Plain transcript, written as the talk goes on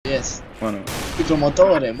Yes. Bueno. Tipo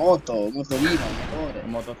motore, motorino, motore.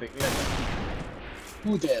 Motocicleta.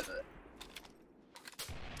 Scooter.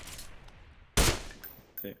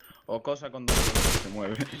 Sí. O cosa con dos ruedas que se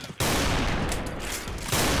mueve.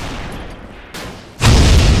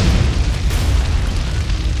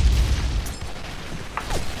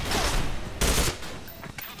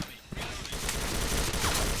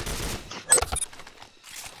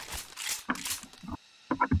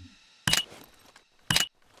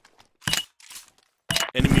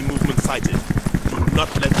 Enemy movement sighted. Do not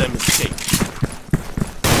let them escape.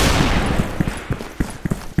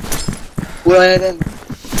 Uno viene dentro.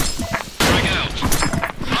 Frag out.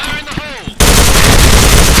 Fire in the hole.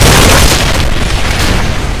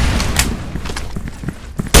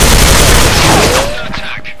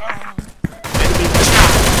 Attack. Enemy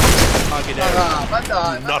target area. Ma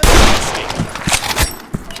dai, Do ma not let them escape.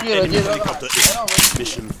 io lo Enemy chiedo helicopter ragazzi, is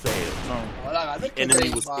mission failed. no, raga, perché Enemy tre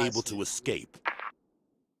was passi? able to escape.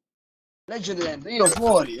 Leggete dentro, io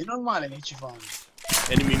fuori, è normale che ci fanno.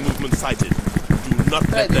 Enemy movement sighted. Do not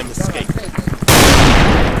let them escape.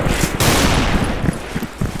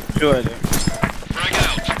 Suele. Frag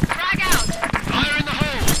out. Frag out. Fire in the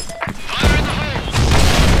hole. Fire in the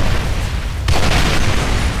hole.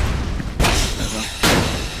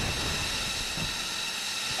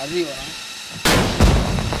 Arrivano?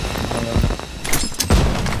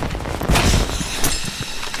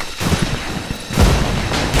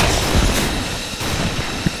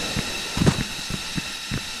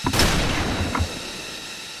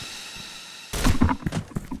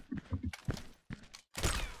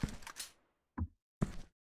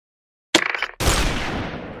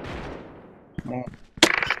 No.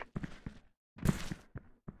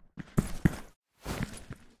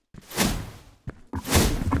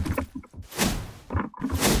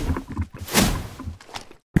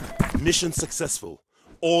 Mission successful.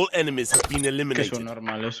 All enemies have been Que eliminated. son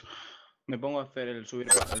normales. Me pongo a hacer el subir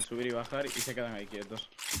y bajar y se quedan ahí quietos.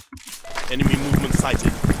 Enemy movement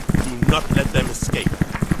sighted. Do not let them escape.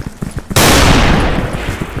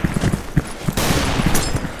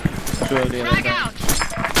 Suele. Frag out.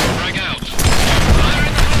 Frag out.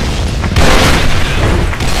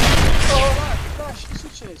 Oh, vai, che è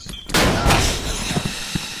successo?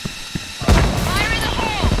 Fire in the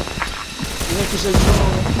hole. Non è che sei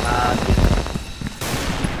giovane.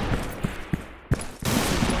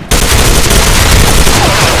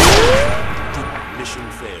 Mission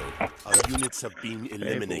failed. Our units have been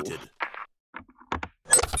eliminated.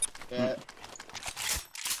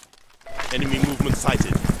 Enemy movement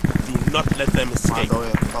sighted. Do not let them escape.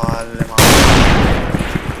 Dove palle, ma...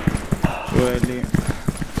 Sueli.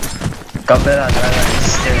 Camperate,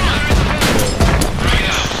 ragazzi.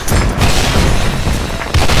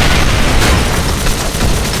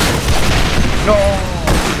 No!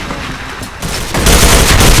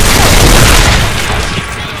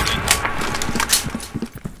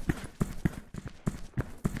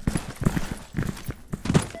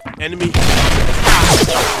 Enemy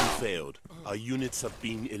mission failed. Our units have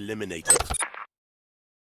been eliminated.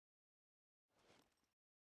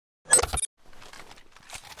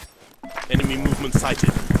 Enemy movement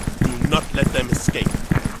sighted. Do not let them escape.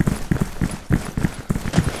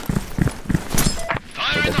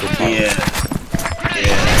 Fire in the hole.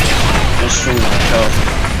 Nessuno, ciao.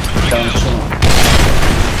 Ciao, nessuno.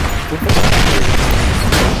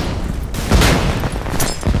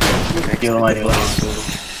 Io non mai arrivato.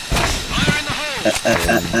 Fire in the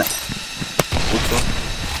hole. Tutto?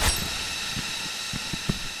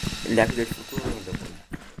 Gli hack del futuro non dopo.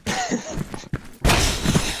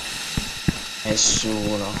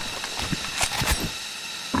 Nessuno.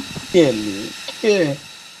 Chi è lui? Chi è?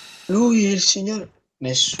 Lui è il signore.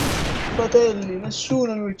 Nessuno. Fratelli,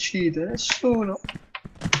 nessuno mi uccide, nessuno.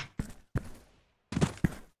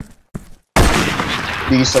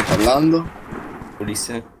 Di chi sto parlando?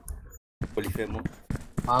 Ulisse? Polifemo?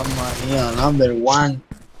 Mamma mia, number one.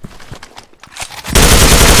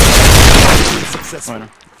 Successful. Bueno.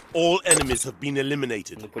 All enemies have been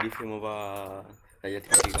eliminated. Quando Polifemo va dagli altri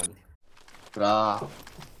giganti. Bravo.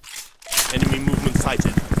 Enemy movement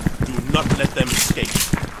sighted. Do not let them escape.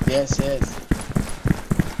 Yes, yes.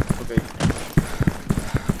 Ok.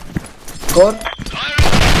 Cor?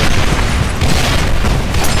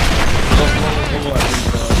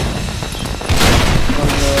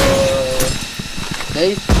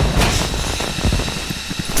 Dave?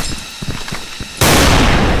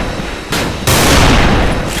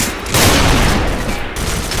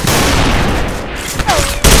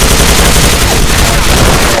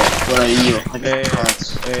 Ora io, ma che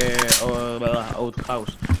cazzo?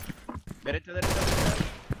 Outhouse. Derecha, derecha, derecha.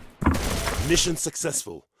 Mission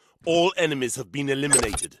successful. All enemies have been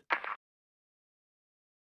eliminated.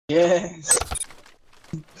 Yes.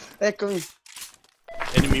 Eccomi.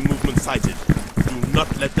 Enemy movement sighted. Do not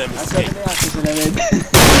let them Alzate escape. le asce se le vede.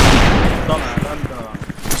 Toma, tanto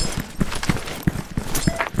avanti.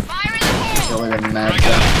 Fire in the hole! Dove che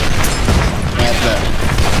merda. Merda.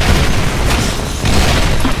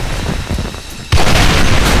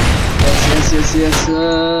 Yes.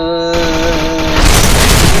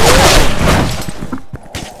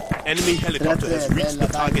 Enemy helicopter has reached the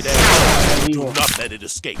target area. Do not let it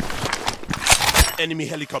escape. Enemy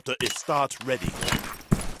helicopter is start ready.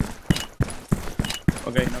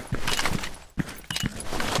 Ok, no.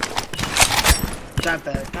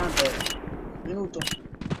 Camper. Minuto.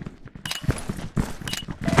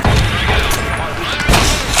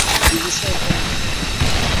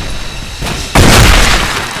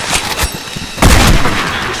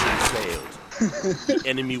 Mission failed. The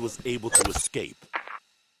enemy was able to escape.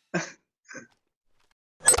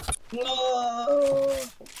 No.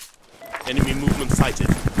 Enemy movement sighted.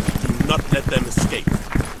 Do not let them escape.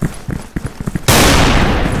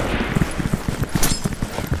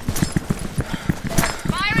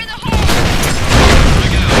 Fire in the hole!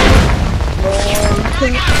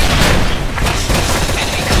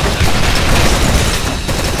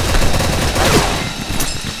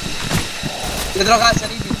 Dietro casa,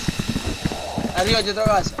 Ribis. Arriva dietro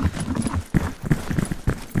casa.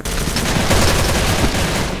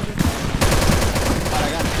 Ah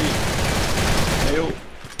ragazzi, io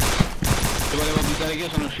ti volevo avvisare che io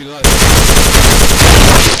sono uscito da...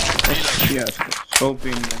 Yes,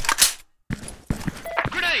 scoping.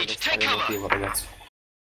 Grenade, take cover! motivo, ragazzi.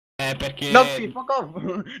 Perché Noffi, fuck off!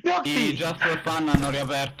 i Noffi! Just for Fun hanno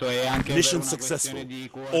riaperto e anche Mission per una successful. questione di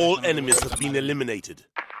cuore All sono enemies dovuto have been tornare. eliminated.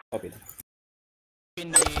 Capito.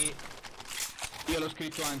 Quindi io l'ho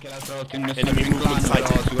scritto anche l'altra volta in un Enemy messaggio in movement clan, però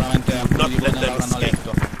sighted. sicuramente alcuni Not di voi let non them l'avranno escape.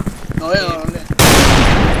 letto. No, io non l'ho letto.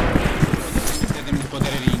 Mettetemi il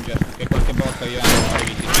potere Ranger, che qualche volta vi vengono a fare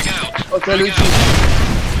visita. Frag out! Ok, Luigi.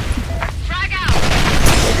 Frag out!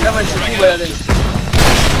 Andiamo al C2 adesso.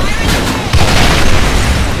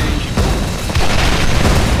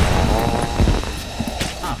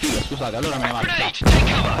 Ah, figa, scusate, allora me ne vado. Grenade,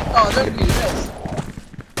 take cover! No, tranquillo, adesso.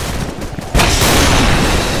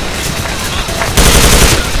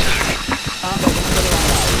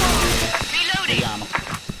 Reloading! Vediamo.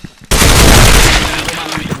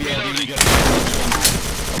 Domani mi serviva di Ranger,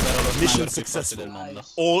 ovvero lo Mission sniper più forte del successful. mondo.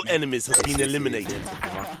 All enemies have been eliminated.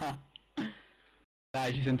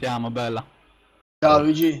 Dai, ci sentiamo, bella. Ciao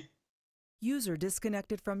Luigi. User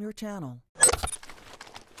disconnected from your channel.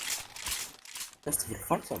 Questo per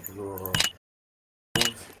forza proprio...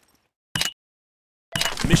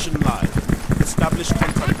 Mission live. Establish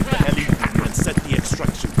contact with the heli and set the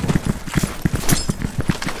extraction point.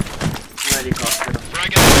 Un elicottero.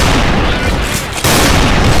 Frag out!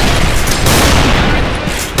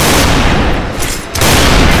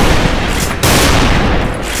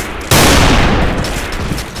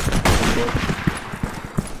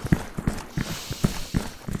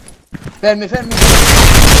 Fermi.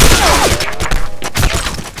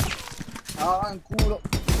 Ah, in culo.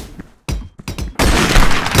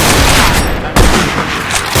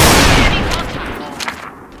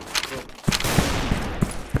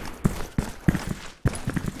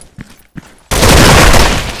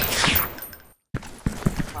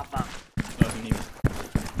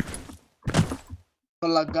 Sto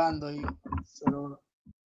laggando io.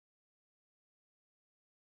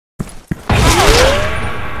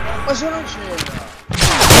 Ma se non c'era.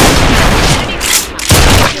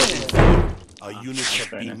 Our units have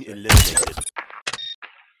been eliminated.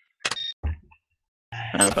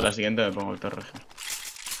 Para la siguiente me pongo el TRG.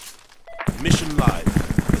 Mission live.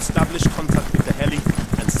 Establish contact with the heli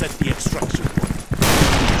and set the extraction point.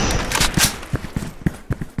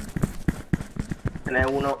 Ce n'è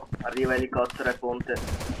uno, arriva elicottero e ponte.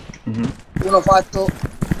 Uno fatto.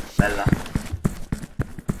 Bella.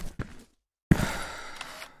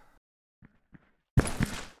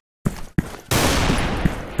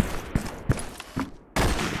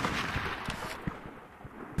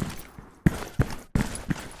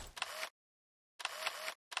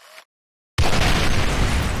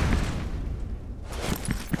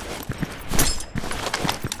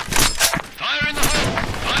 Fire in the hole!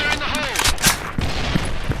 Fire in the hole!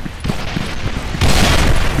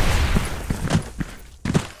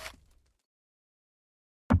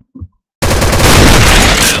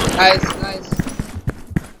 Nice.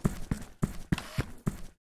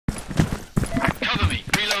 Cover me!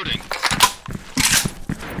 Reloading!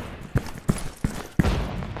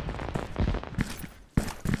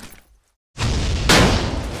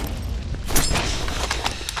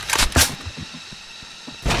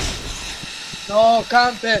 No,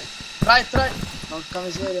 camper! Trai! Porca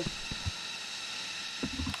miseria!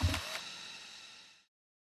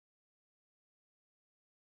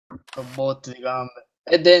 Un botto di gambe.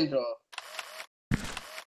 È dentro!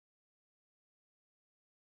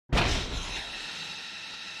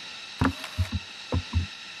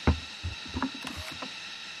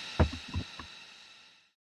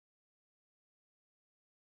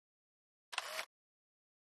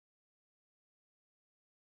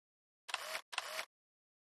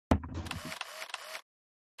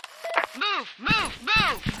 Move!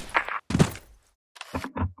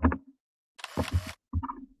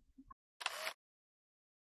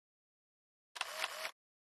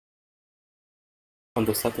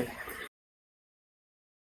 Quando state?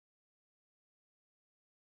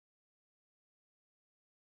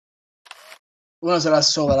 Uno se la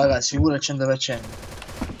sopra, ragazzi, sicuro al 100%.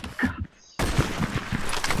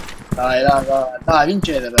 Dai,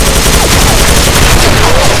 vincete però.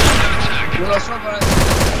 Uno sopra.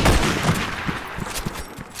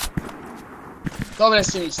 Sopra e a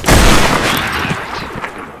sinistra.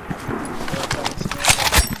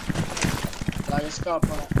 Dai, che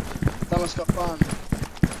scappano. Stiamo scappando.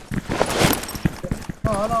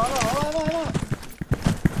 No, vai.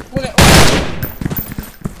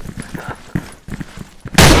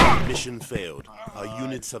 Mission failed. Our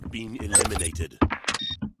units have been eliminated.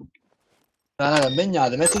 Raga,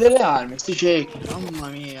 impegnate, mettete le armi, sti ciechi, mamma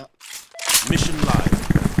mia. Mission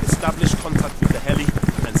live. Establish contact with the heli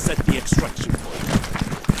and set the extraction point.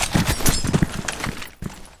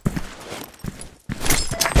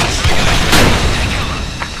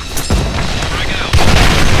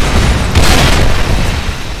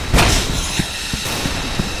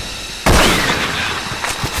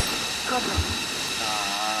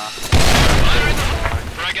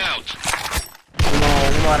 Frag out.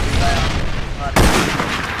 Uno arriva.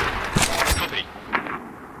 Copy.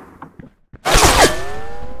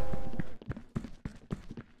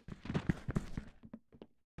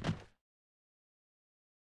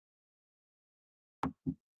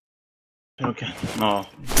 Ok, no.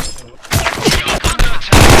 We are under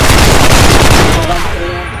attack.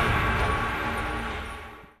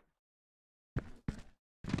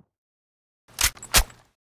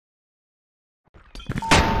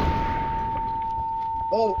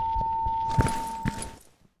 Oh!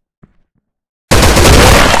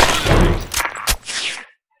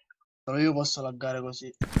 Solo io posso laggare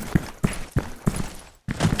così.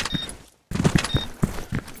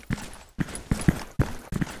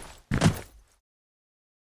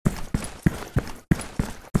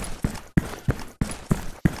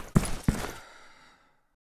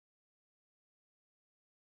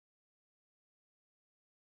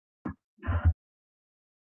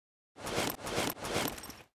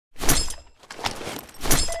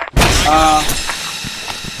 Ah!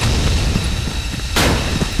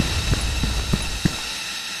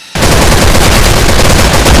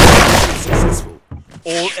 Successful.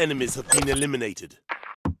 All enemies have been eliminated.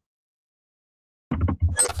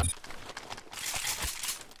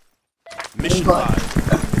 Mission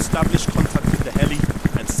live. Establish contact with the heli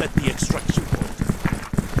and set the extraction point.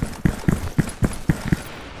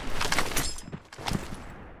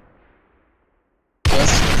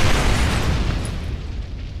 Yes.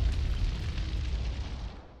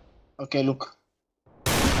 Ok, look.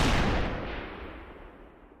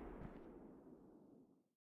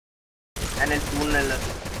 È nel tunnel.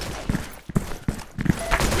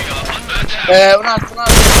 We are under attack. Un altro.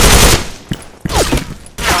 Vai.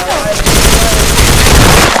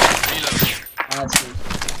 Reloading. Ah, sì.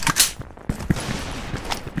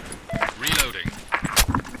 Reloading.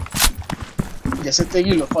 17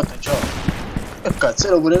 kill ho fatto il gioco. E cazzo,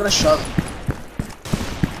 ero pure crashato.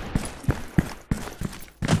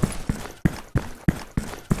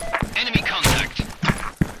 Enemy contact.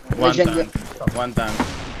 One Legend- tank. One tank.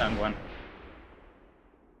 Tank one.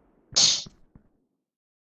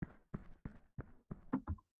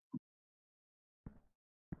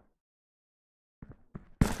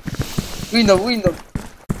 Window.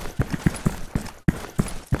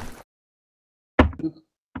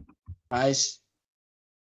 Nice.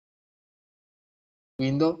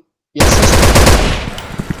 Window. Yes.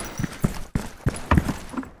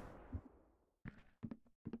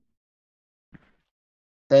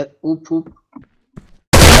 Up.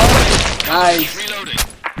 Nice. Reloading.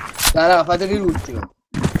 Dai, raga, fatevi l'ultimo.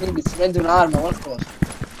 Quindi si prende un'arma, qualcosa.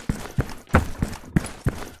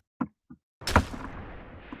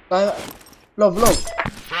 Vai. Low.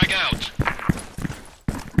 Frag out.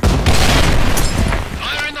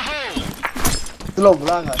 Fire in the hole. Low,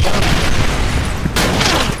 raga.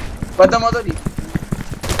 Guarda modo lì.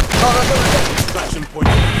 No. extraction point.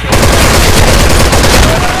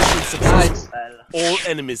 Nice. Bella. All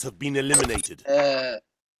enemies have been eliminated.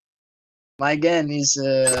 My game is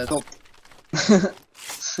top.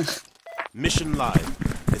 Mission live.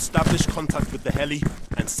 Establish contact with the heli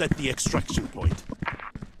and set the extraction point.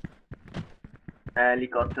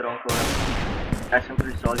 Elicottero ancora. È sempre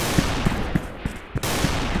il solito.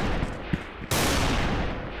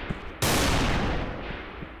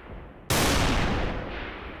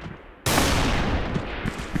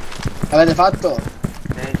 Avete fatto?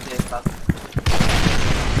 Sì, infatti.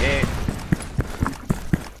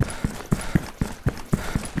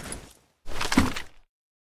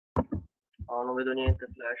 Oh, non vedo niente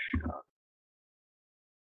flash.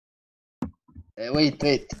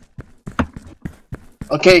 Wait.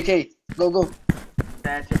 Ok, go.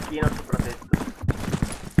 Cecchino sopra tetto.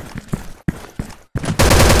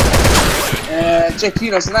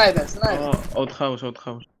 Cecchino, sniper. Oh,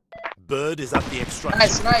 outhouse. Bird is at the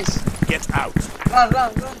extraction. Nice. Get out.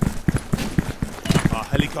 Run. Our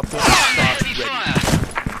helicopter starts Enemy ready. fire!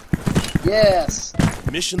 Yes.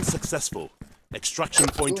 Mission successful. Extraction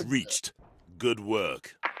point reached. Good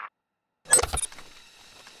work.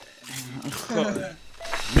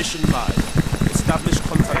 Mission live. Establish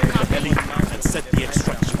contact with the heli and set the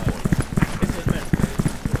extraction point.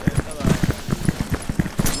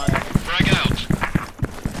 Frag out!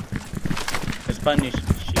 Spanish.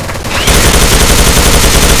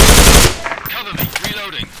 Cover me,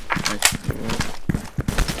 reloading.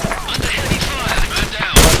 Under heavy fire, man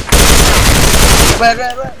down. Where?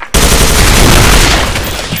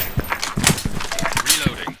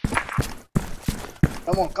 Reloading.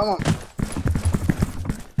 Come on.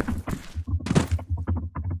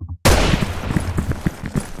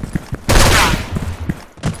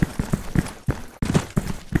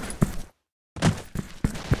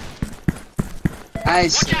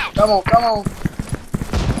 Nice. Come on.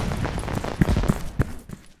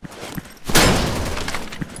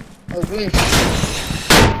 Oh, finished.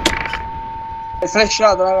 È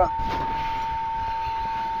flashato, raga.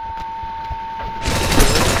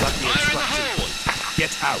 At the extraction point.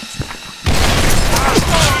 Get out.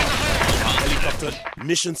 Our helicopter.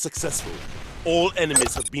 Mission successful. All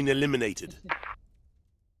enemies have been eliminated.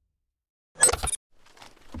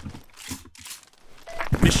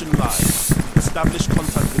 Mission live. Establish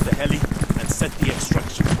contact with the heli and set the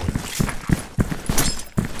extraction point.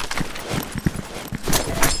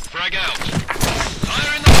 Frag out.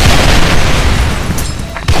 Fire in the hole!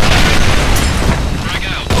 Frag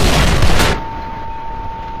out.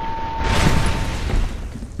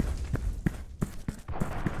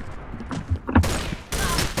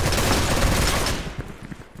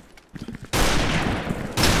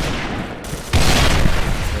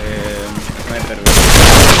 Sniper.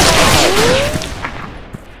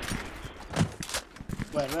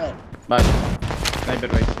 Where? Vai. Sniper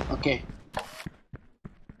vai. Ok.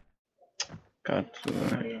 Cazzo.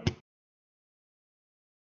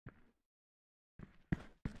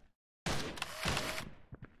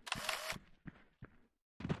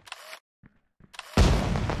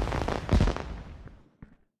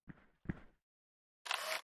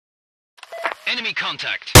 Enemy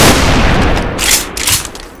contact.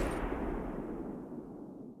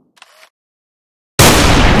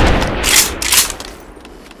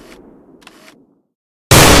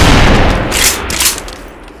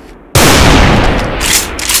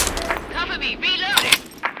 Cover me, reloading.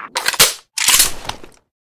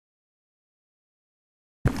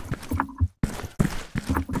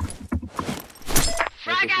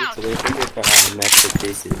 Frag out. Frag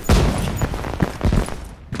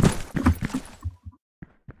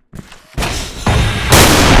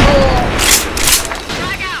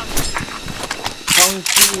out.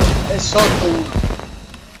 È sotto uno.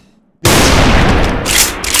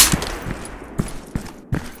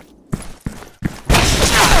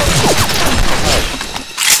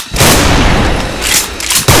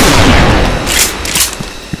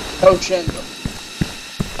 Sta uscendo.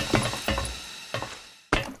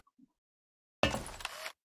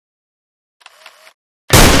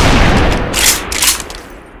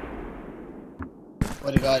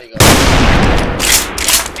 Fuori carica.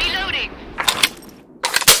 Reloading.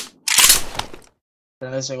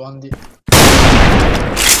 30 secondi.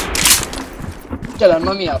 C'è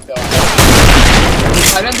l'arma mia abbiamo.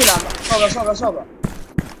 Vai, prendi l'arma. Sopra.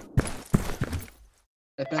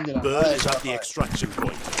 E prendi l'arma. Bird is at the extraction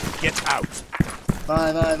point. Get out.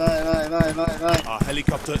 Vai. Our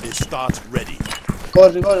helicopter is start ready.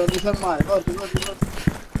 Corri, non ti fermare, corri.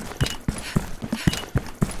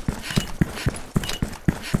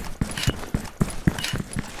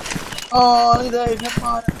 Oh, li devi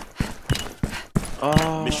fermare.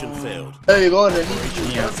 Oh. Mission failed. Devi correre, Operation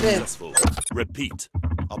lì, unsuccessful. Repeat.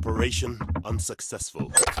 Operation unsuccessful.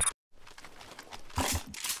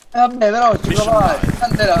 vabbè, però ci Mission provare. live.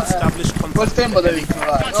 Tanto era, Establish col contact tempo with the devi enemy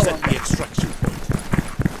provare, and no? set the extraction point.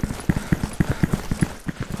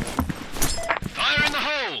 Fire in the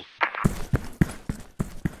hole!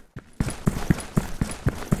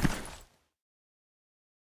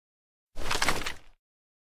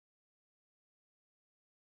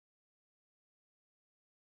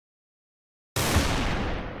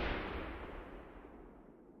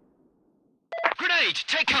 Grenade!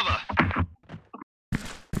 Take cover!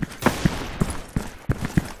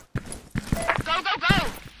 Go, go, go!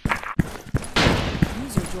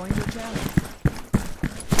 User joined your channel.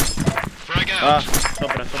 Frag Ah, out!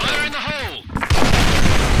 sopra, Fire in the sopra.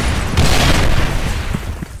 hole!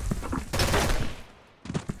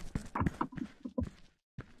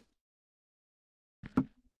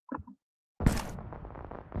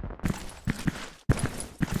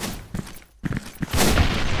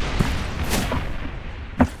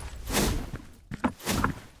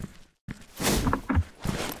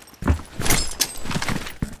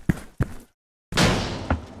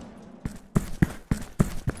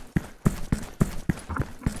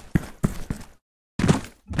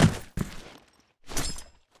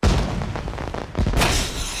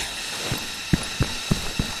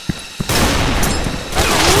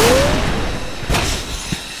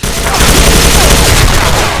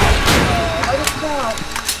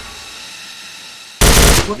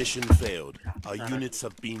 Mission failed. Our units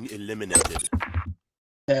have been eliminated.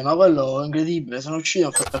 Ma quello è incredibile, sono uscito e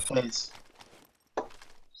ho fatto questo.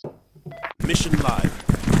 Mission live.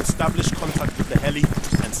 Establish contact with the heli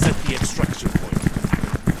and set the extraction point.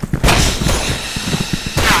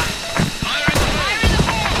 Fire in the hole!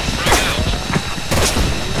 Frag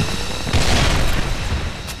out!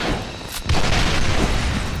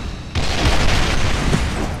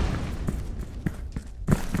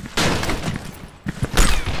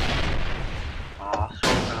 Ah,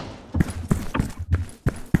 sopra.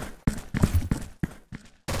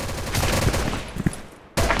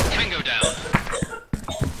 Tango down.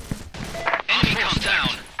 Enemy count down.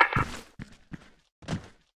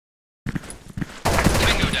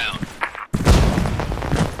 Tango down.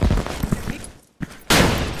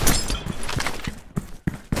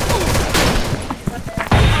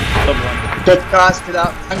 Che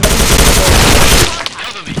caspita, anche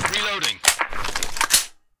Cover me. Reloading.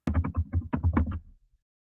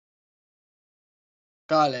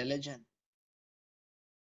 Cale, leggenda.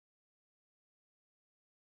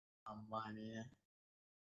 Mamma mia.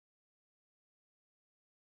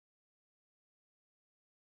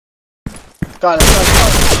 Cale,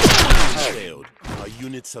 Failed. Our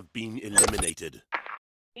units have been eliminated.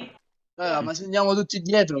 ma se andiamo tutti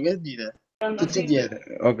dietro, che dite? Tutti dietro.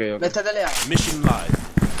 Ok, ok. Mettete le armi. Mission live.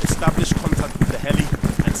 Establish contact with the heli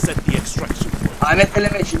and set the extraction point. Ah, mette le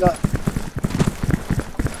meci, dai.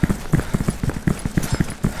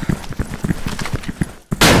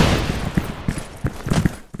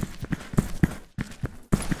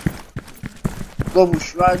 Go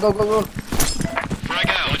push, vai, go, go, go. Frag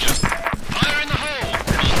out. Roger. Fire in the hole!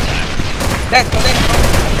 Contact. Tetto,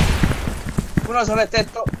 tetto. Uno solo è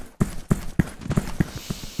tetto.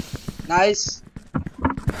 Nice.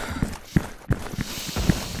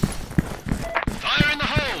 Fire in the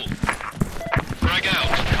hole! Frag out.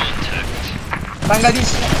 Contact.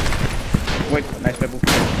 Tangatissimo. Wait, nice rebu.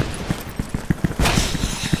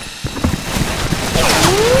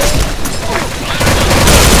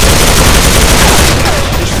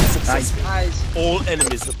 Mission successful. Nice. All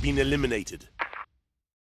enemies have been eliminated.